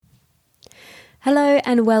Hello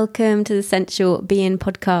and welcome to the Sensual Being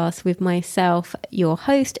podcast with myself, your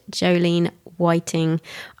host, Jolene Whiting.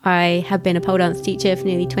 I have been a pole dance teacher for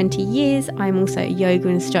nearly 20 years. I'm also a yoga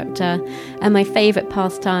instructor, and my favourite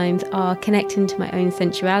pastimes are connecting to my own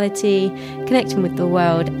sensuality, connecting with the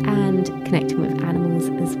world, and connecting with animals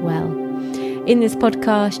as well. In this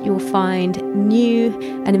podcast, you'll find new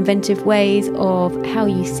and inventive ways of how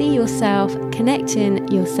you see yourself, connecting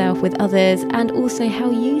yourself with others, and also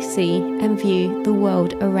how you see and view the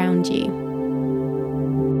world around you.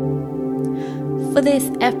 For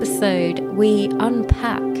this episode, we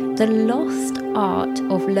unpack the lost art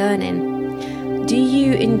of learning. Do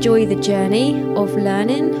you enjoy the journey of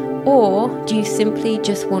learning, or do you simply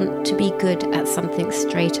just want to be good at something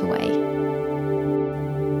straight away?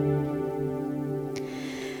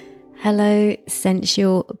 Hello,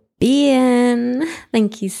 sensual being.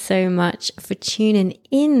 Thank you so much for tuning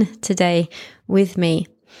in today with me.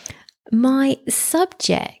 My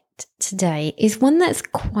subject today is one that's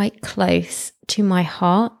quite close to my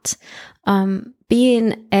heart.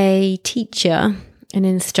 Being a teacher, an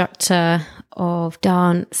instructor of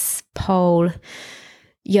dance, pole,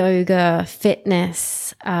 yoga,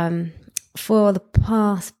 fitness, for the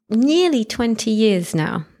past nearly 20 years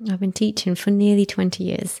now. I've been teaching for nearly 20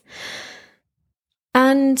 years.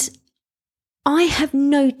 And I have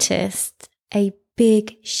noticed a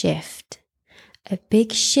big shift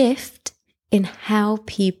in how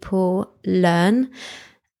people learn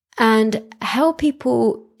and how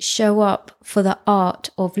people show up for the art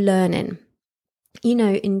of learning. You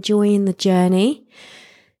know, enjoying the journey.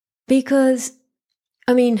 Because,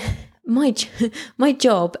 my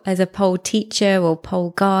job as a pole teacher or pole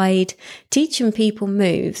guide, teaching people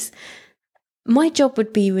moves, my job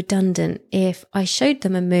would be redundant if I showed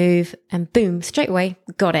them a move and boom, straight away,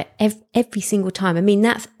 got it every single time.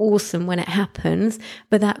 That's awesome when it happens,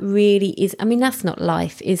 but that really is, that's not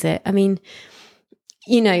life, is it? Can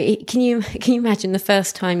you imagine the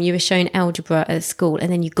first time you were shown algebra at school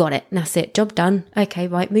and then you got it and that's it, job done. Okay,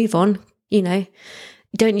 right, move on, You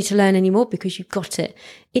don't need to learn anymore because you've got it.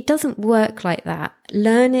 It doesn't work like that.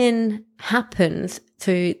 Learning happens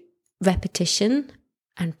through repetition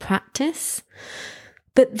and practice.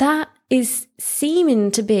 But that is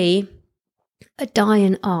seeming to be a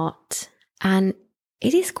dying art. And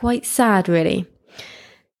it is quite sad, really.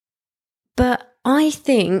 But I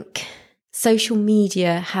think social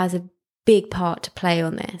media has a big part to play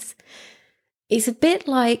on this. It's a bit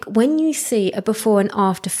like when you see a before and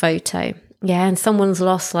after photo. Yeah, and someone's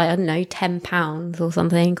lost 10 pounds or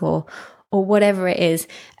something or whatever it is.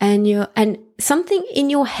 And something in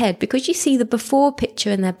your head, because you see the before picture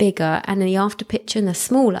and they're bigger and the after picture and they're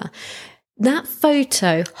smaller, that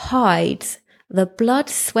photo hides the blood,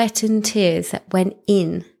 sweat and tears that went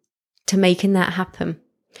in to making that happen.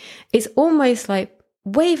 It's almost like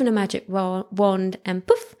waving a magic wand and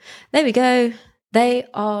poof, there we go. They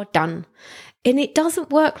are done. And it doesn't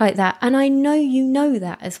work like that. And I know you know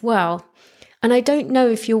that as well. And I don't know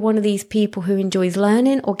if you're one of these people who enjoys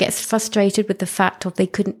learning or gets frustrated with the fact of they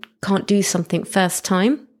can't do something first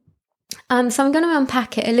time. So I'm going to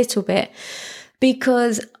unpack it a little bit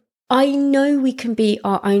because I know we can be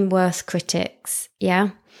our own worst critics. Yeah,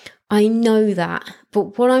 I know that.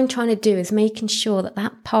 But what I'm trying to do is making sure that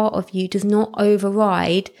that part of you does not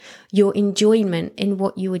override your enjoyment in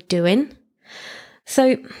what you are doing.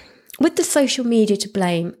 So with the social media to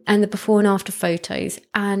blame and the before and after photos,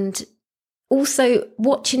 and also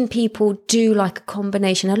watching people do like a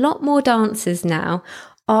combination, a lot more dancers now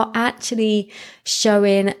are actually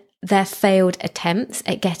showing their failed attempts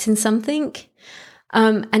at getting something.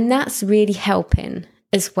 And that's really helping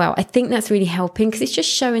as well. I think that's really helping because it's just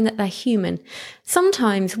showing that they're human.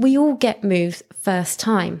 Sometimes we all get moves first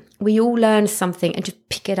time. We all learn something and just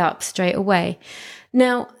pick it up straight away.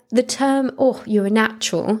 Now, the term, you're a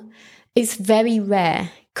natural, is very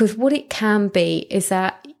rare because what it can be is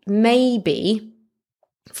that maybe,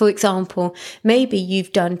 for example, maybe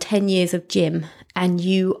you've done 10 years of gym and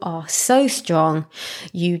you are so strong,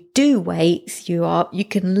 you do weights, you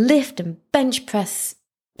can lift and bench press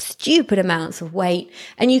stupid amounts of weight,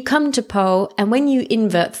 and you come to pole, and when you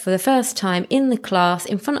invert for the first time in the class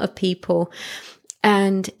in front of people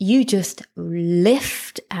and you just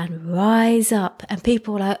lift and rise up and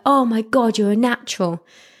people are like, oh my God, you're a natural.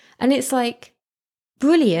 And it's like,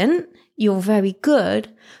 brilliant, you're very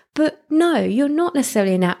good, but no, you're not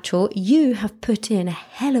necessarily a natural. You have put in a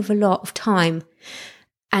hell of a lot of time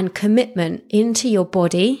and commitment into your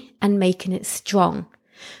body and making it strong.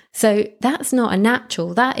 So that's not a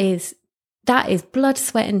natural. That is blood,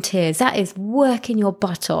 sweat and tears. That is working your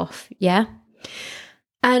butt off. Yeah.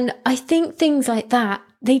 And I think things like that,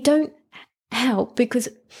 they don't help because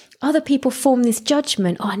other people form this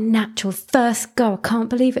judgment, oh, natural, first go, I can't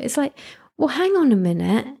believe it. It's like, well, hang on a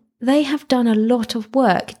minute. They have done a lot of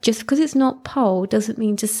work. Just because it's not pole doesn't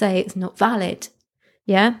mean to say it's not valid.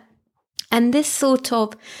 Yeah. And this sort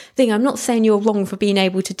of thing, I'm not saying you're wrong for being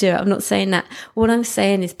able to do it. I'm not saying that. What I'm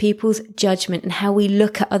saying is people's judgment and how we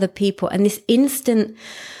look at other people and this instant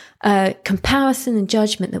comparison and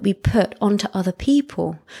judgment that we put onto other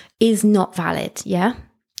people is not valid. Yeah.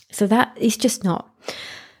 So that is just not.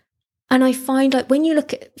 And I find like when you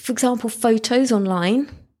look at, for example, photos online,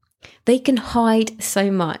 they can hide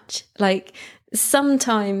so much. Like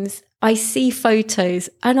sometimes I see photos,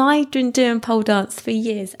 and I've been doing pole dance for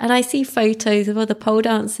years, and I see photos of other pole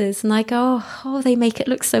dancers and I go, oh, they make it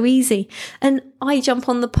look so easy. And I jump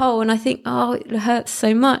on the pole and I think, oh, it hurts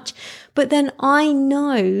so much. But then I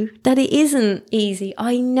know that it isn't easy.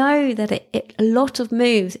 I know that a lot of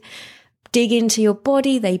moves dig into your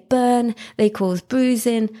body, they burn, they cause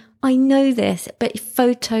bruising. I know this, but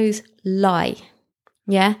photos lie.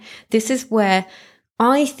 Yeah, this is where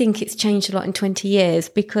I think it's changed a lot in 20 years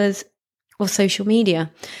because of social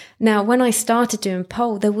media. Now, when I started doing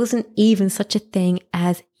pole, there wasn't even such a thing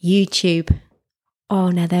as YouTube. Oh,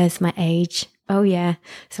 now there's my age. Oh, yeah.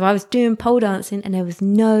 So I was doing pole dancing and there was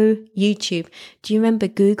no YouTube. Do you remember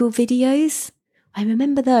Google videos? I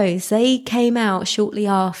remember those. They came out shortly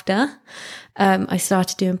after I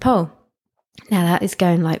started doing pole. Now that is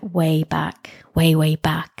going like way back, way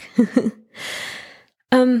back.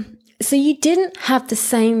 So you didn't have the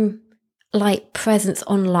same like presence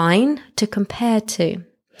online to compare to.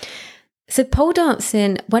 So pole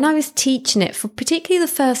dancing, when I was teaching it for particularly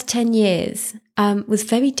the first 10 years, was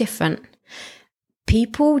very different.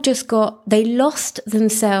 People they lost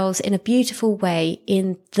themselves in a beautiful way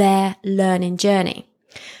in their learning journey.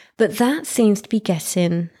 But that seems to be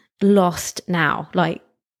getting lost now, like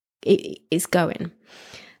it's going.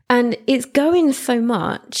 And it's going so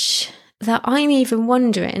much that I'm even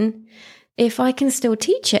wondering if I can still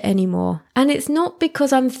teach it anymore. And it's not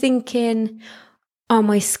because I'm thinking, are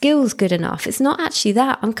my skills good enough? It's not actually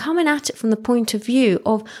that. I'm coming at it from the point of view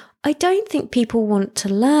of, I don't think people want to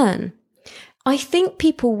learn. I think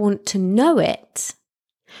people want to know it.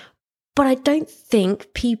 But I don't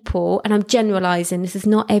think people, and I'm generalizing, this is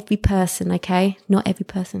not every person, okay? Not every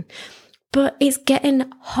person. But it's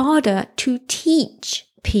getting harder to teach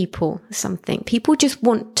people something. People just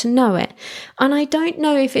want to know it. And I don't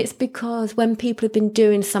know if it's because when people have been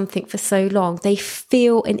doing something for so long, they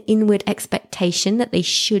feel an inward expectation that they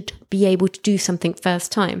should be able to do something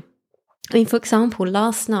first time. I mean, for example,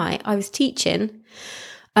 last night I was teaching,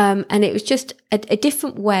 and it was just a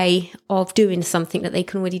different way of doing something that they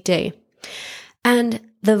can already do. And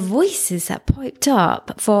the voices that piped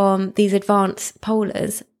up from these advanced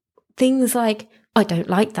polers, things like, I don't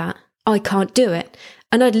like that. I can't do it.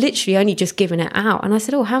 And I'd literally only just given it out. And I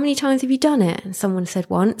said, oh, how many times have you done it? And someone said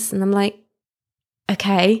once. And I'm like,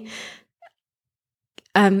 okay.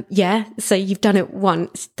 Yeah. So you've done it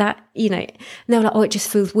once. That, and they were like, oh, it just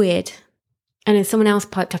feels weird. And then someone else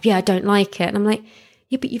piped up, yeah, I don't like it. And I'm like,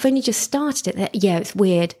 yeah, but you've only just started it. Yeah, it's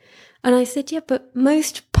weird. And I said, yeah, but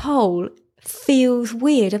most pole feels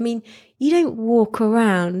weird. I mean, you don't walk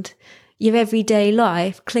around your everyday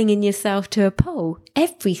life clinging yourself to a pole.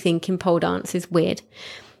 Everything in pole dance is weird.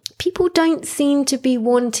 People don't seem to be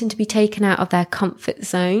wanting to be taken out of their comfort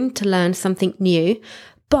zone to learn something new,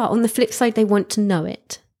 but on the flip side, they want to know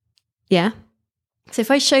it. Yeah? So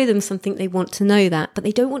if I show them something, they want to know that, but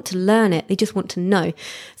they don't want to learn it. They just want to know.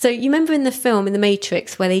 So you remember in the film, in The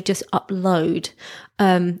Matrix, where they just upload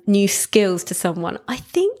new skills to someone? I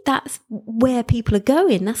think that's where people are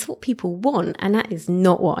going. That's what people want. And that is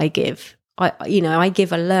not what I give. I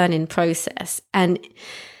give a learning process, and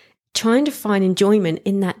trying to find enjoyment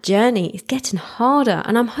in that journey is getting harder.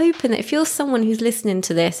 And I'm hoping that if you're someone who's listening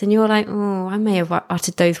to this and you're like, oh, I may have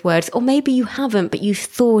uttered those words, or maybe you haven't, but you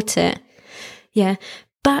thought it. Yeah.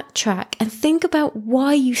 Backtrack and think about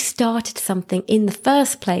why you started something in the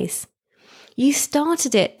first place. You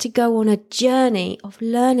started it to go on a journey of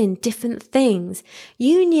learning different things.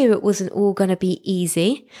 You knew it wasn't all going to be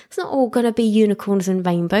easy. It's not all going to be unicorns and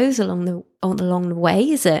rainbows along the way,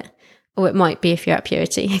 is it? Or it might be if you're at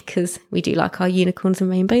Purity, because we do like our unicorns and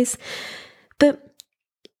rainbows. But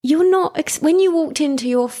you're not, when you walked into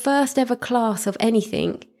your first ever class of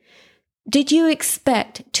anything, did you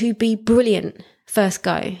expect to be brilliant first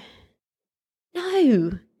go?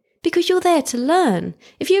 No. Because you're there to learn.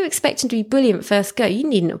 If you're expecting to be brilliant first go, you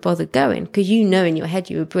needn't have bothered going, because you know in your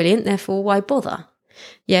head you were brilliant, therefore why bother?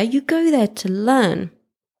 Yeah, you go there to learn.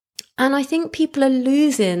 And I think people are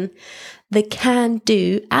losing the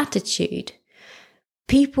can-do attitude.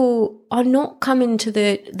 people are not coming to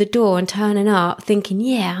the door and turning up thinking,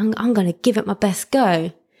 yeah, I'm going to give it my best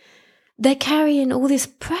go. They're carrying all this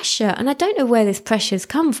pressure. And I don't know where this pressure's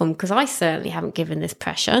come from, because I certainly haven't given this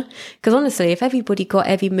pressure. Because honestly, if everybody got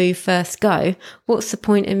every move first go, what's the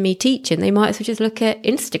point in me teaching? They might as well just look at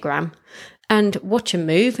Instagram and watch a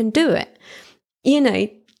move and do it.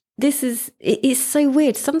 It's so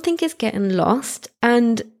weird. Something is getting lost.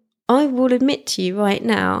 And I will admit to you right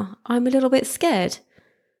now, I'm a little bit scared.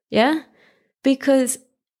 Yeah? Because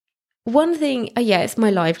one thing, it's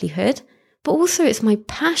my livelihood, but also it's my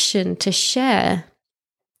passion to share.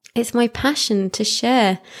 It's my passion to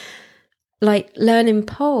share, like learning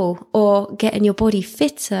pole or getting your body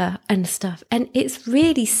fitter and stuff. And it's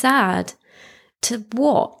really sad to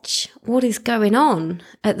watch what is going on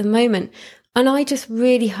at the moment. And I just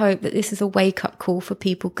really hope that this is a wake-up call for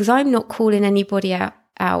people, because I'm not calling anybody out,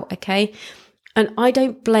 okay? And I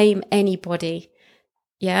don't blame anybody.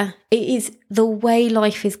 Yeah, it is the way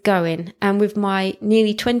life is going. And with my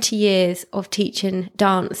nearly 20 years of teaching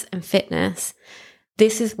dance and fitness,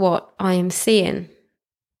 this is what I am seeing.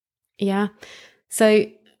 Yeah. So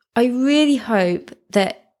I really hope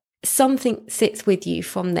that something sits with you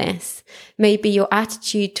from this. Maybe your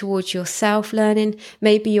attitude towards your self-learning,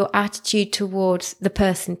 maybe your attitude towards the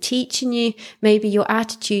person teaching you, maybe your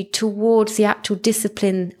attitude towards the actual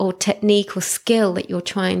discipline or technique or skill that you're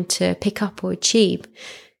trying to pick up or achieve.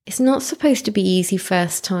 It's not supposed to be easy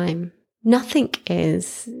first time. Nothing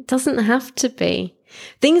is. It doesn't have to be.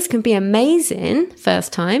 Things can be amazing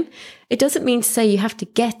first time. It doesn't mean to say you have to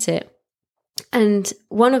get it. And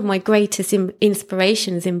one of my greatest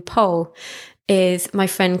inspirations in pole is my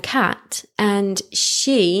friend Kat, and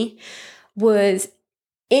she was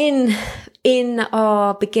in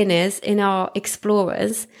our beginners, in our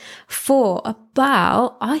explorers for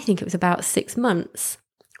about, I think it was about 6 months.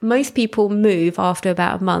 Most people move after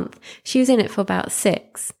about a month. She was in it for about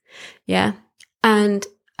 6. Yeah. And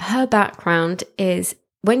her background is,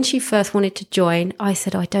 when she first wanted to join, I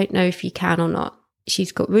said, I don't know if you can or not.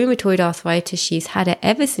 She's got rheumatoid arthritis. She's had it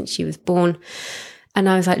ever since she was born. And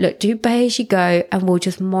I was like, look, do pay as you go, and we'll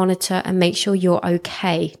just monitor and make sure you're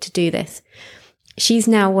okay to do this. She's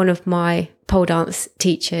now one of my pole dance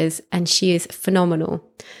teachers, and she is phenomenal.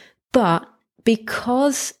 But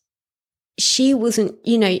because she wasn't,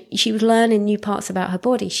 she was learning new parts about her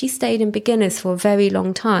body, she stayed in beginners for a very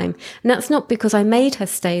long time. And that's not because I made her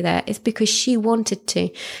stay there. It's because she wanted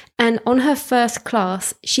to. And on her first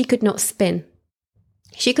class, she could not spin.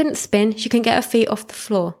 She couldn't spin. She couldn't get her feet off the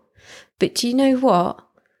floor. But do you know what?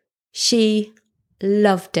 She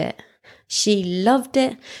loved it. She loved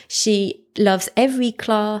it. She loves every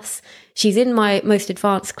class. She's in my most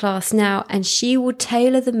advanced class now, and she will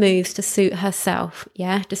tailor the moves to suit herself,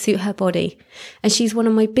 to suit her body. And she's one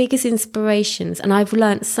of my biggest inspirations, and I've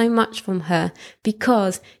learned so much from her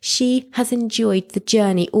because she has enjoyed the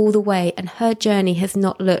journey all the way, and her journey has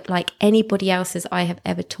not looked like anybody else's I have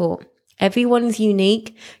ever taught. Everyone's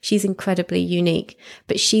unique. She's incredibly unique,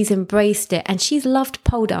 but she's embraced it, and she's loved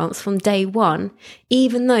pole dance from day one,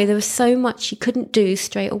 even though there was so much she couldn't do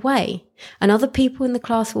straight away. And other people in the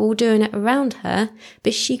class were all doing it around her,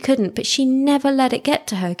 but she couldn't. But she never let it get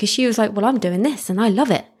to her, because she was like, well, I'm doing this and I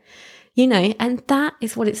love it, and that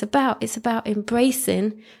is what it's about. It's about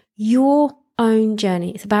embracing your own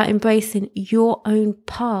journey. It's about embracing your own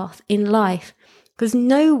path in life. Because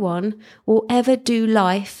no one will ever do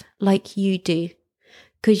life like you do.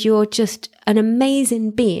 Because you're just an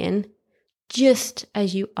amazing being, just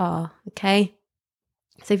as you are, okay?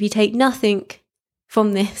 So if you take nothing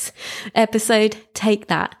from this episode, take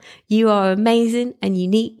that. You are amazing and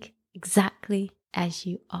unique, exactly as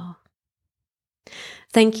you are.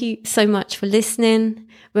 Thank you so much for listening.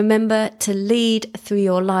 Remember to lead through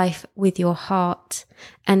your life with your heart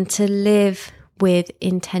and to live with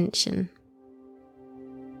intention.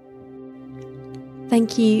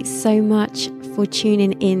 Thank you so much for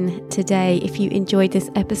tuning in today. If you enjoyed this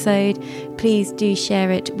episode, please do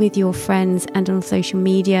share it with your friends and on social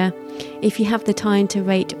media. If you have the time to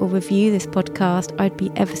rate or review this podcast, I'd be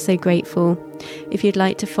ever so grateful. If you'd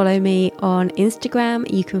like to follow me on Instagram,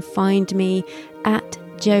 you can find me at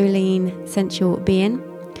Jolene Sensual Being.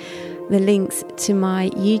 The links to my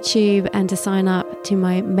YouTube and to sign up to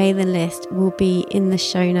my mailing list will be in the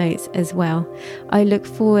show notes as well. I look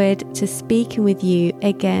forward to speaking with you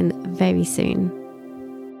again very soon.